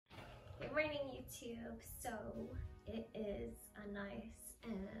morning, YouTube. So it is a nice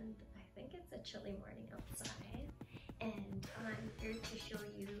and I think it's a chilly morning outside, and I'm here to show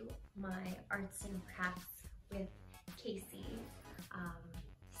you my arts and crafts with Casey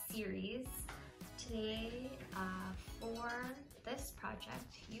series. Today for this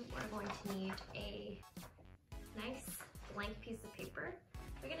project you are going to need a nice blank piece of paper.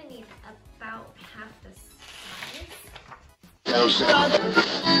 We're going to need about half this size. So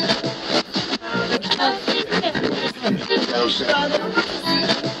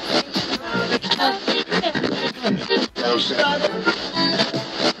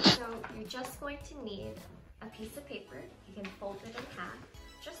you're just going to need a piece of paper. You can fold it in half,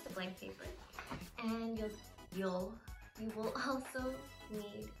 just a blank paper, and you will also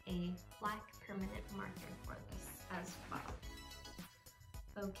need a black permanent marker for this as well.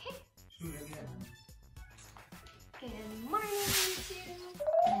 Okay. Good morning, YouTube,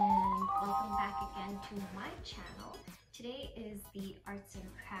 and welcome back again to my channel. Today is the Arts and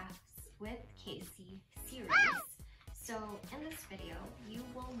Crafts with Casey series. So in this video, you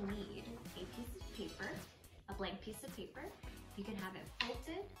will need a piece of paper, a blank piece of paper. You can have it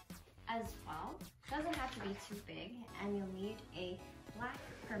folded as well. Doesn't have to be too big, and you'll need a black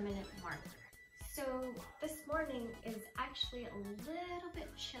permanent marker. So this morning is actually a little bit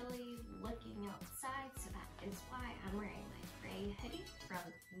chilly looking outside, so that is why I'm wearing my gray hoodie from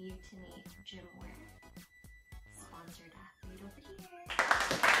Mutiny Gymwear. Sponsored athlete over here.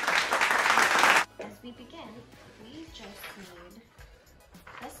 As we begin, we just need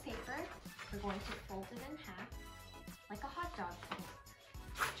this paper. We're going to fold it in half like a hot dog fold,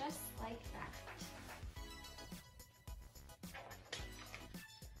 just like that.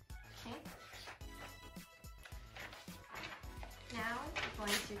 Okay. Now we're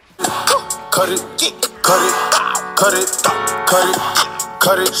going to cut it.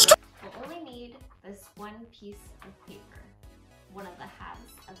 We'll only need this one piece of paper, one of the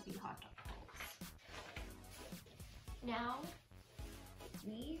halves of the hot dog folds. Now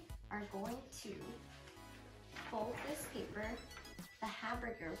we are going to fold this paper the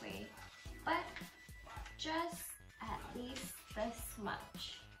hamburger way, but just at least this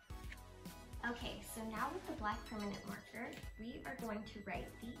much. Okay, so now with the black permanent marker, we are going to write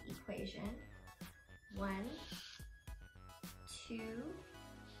the equation 1, 2,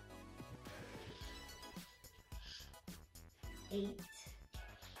 8,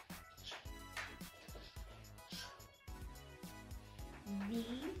 v,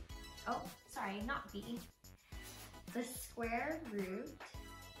 oh, sorry, not v, the square root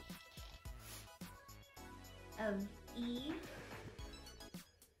of e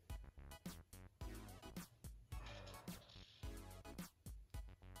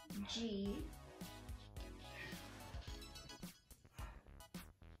G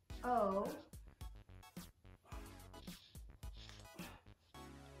O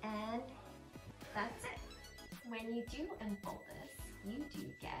and that's it. When you do unfold this, you do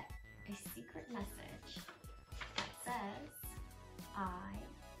get a secret message that says, I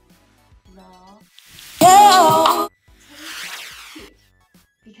love you. Take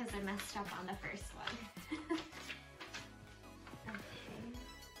 2, because I messed up on the first one.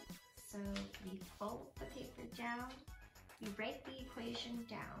 So we fold the paper down, we write the equation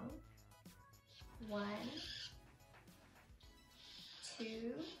down, 1, 2,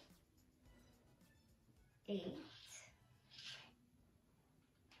 8,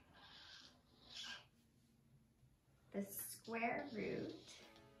 the square root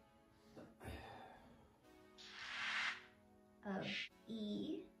of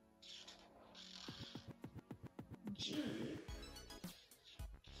E, G,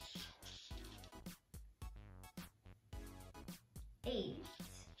 eight,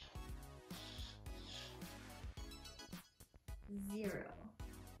 0.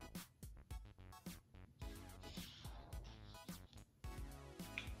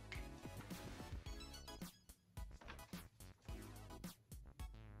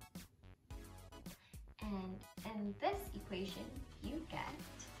 And in this equation, you get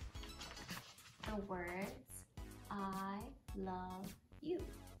the words, I love you.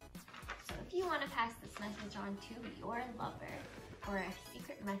 So if you want to pass this message on to your lover, or a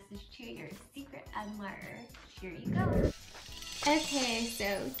secret message to your secret admirer, here you go. Okay,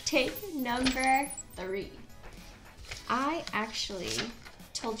 so take number 3. I actually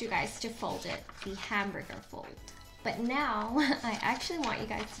told you guys to fold it the hamburger fold, but now I actually want you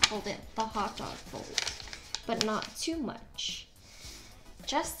guys to fold it the hot dog fold, but not too much.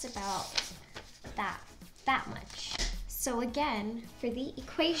 Just about that much. So again, for the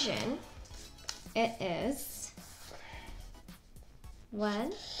equation, it is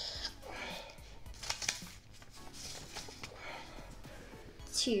 1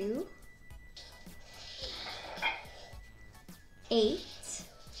 2, 8,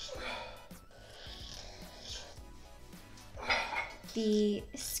 the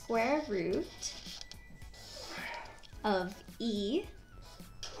square root of E,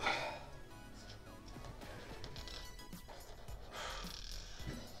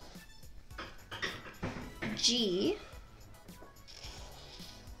 G,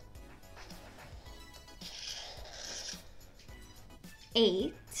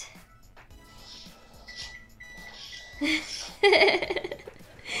 eight,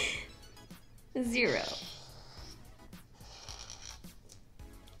 zero.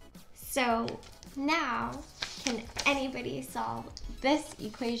 So now, can anybody solve this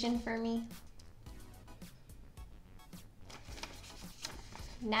equation for me?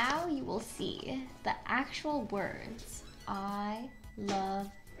 Now you will see the actual words, I love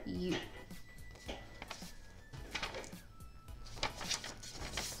you.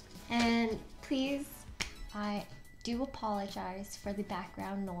 And please, I do apologize for the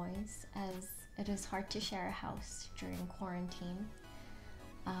background noise, as it is hard to share a house during quarantine.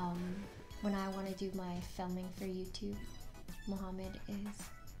 When I want to do my filming for YouTube, Mohammed is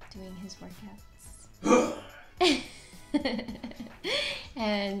doing his workouts.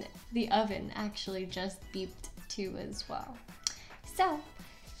 And the oven actually just beeped too as well. So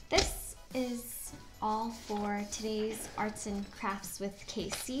this is all for today's Arts and Crafts with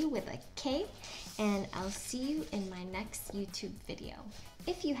KC with a K, and I'll see you in my next YouTube video.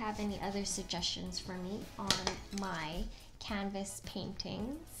 If you have any other suggestions for me on my canvas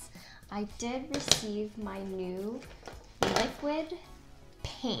paintings, I did receive my new liquid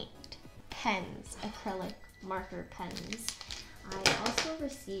paint pens, acrylic marker pens. I also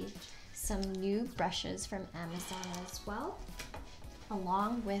received some new brushes from Amazon as well,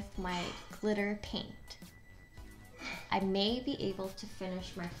 along with my glitter paint. I may be able to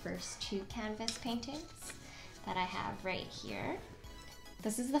finish my first 2 canvas paintings that I have right here.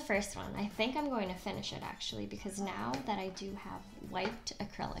 This is the first one. I think I'm going to finish it actually, because now that I do have white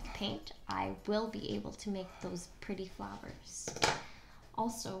acrylic paint, I will be able to make those pretty flowers.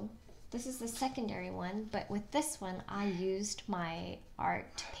 Also, this is the secondary one, but with this one, I used my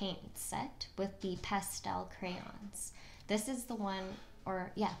art paint set with the pastel crayons. This is the one,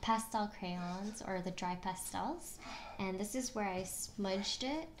 or yeah, pastel crayons, or the dry pastels. And this is where I smudged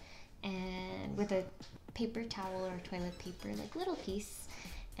it, and with a paper towel or toilet paper, like little piece.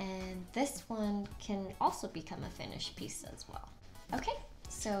 And this one can also become a finished piece as well. Okay,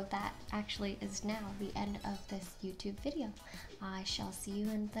 so that actually is now the end of this YouTube video. I shall see you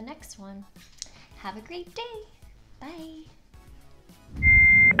in the next one. Have a great day. Bye.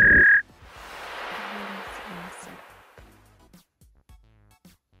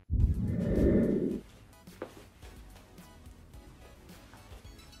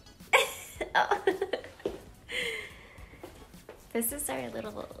 Oh. This is our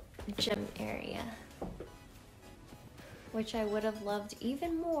little gym area, which I would have loved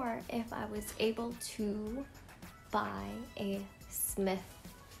even more if I was able to buy a Smith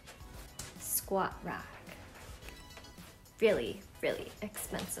squat rack. Really, really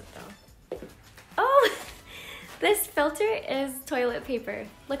expensive though. Oh, this filter is toilet paper.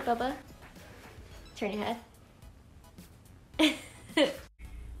 Look, Bubba. Turn your head.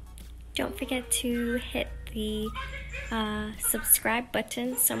 Don't forget to hit the subscribe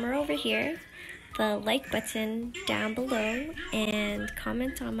button somewhere over here, the like button down below, and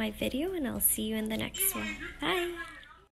comment on my video, and I'll see you in the next one. Bye!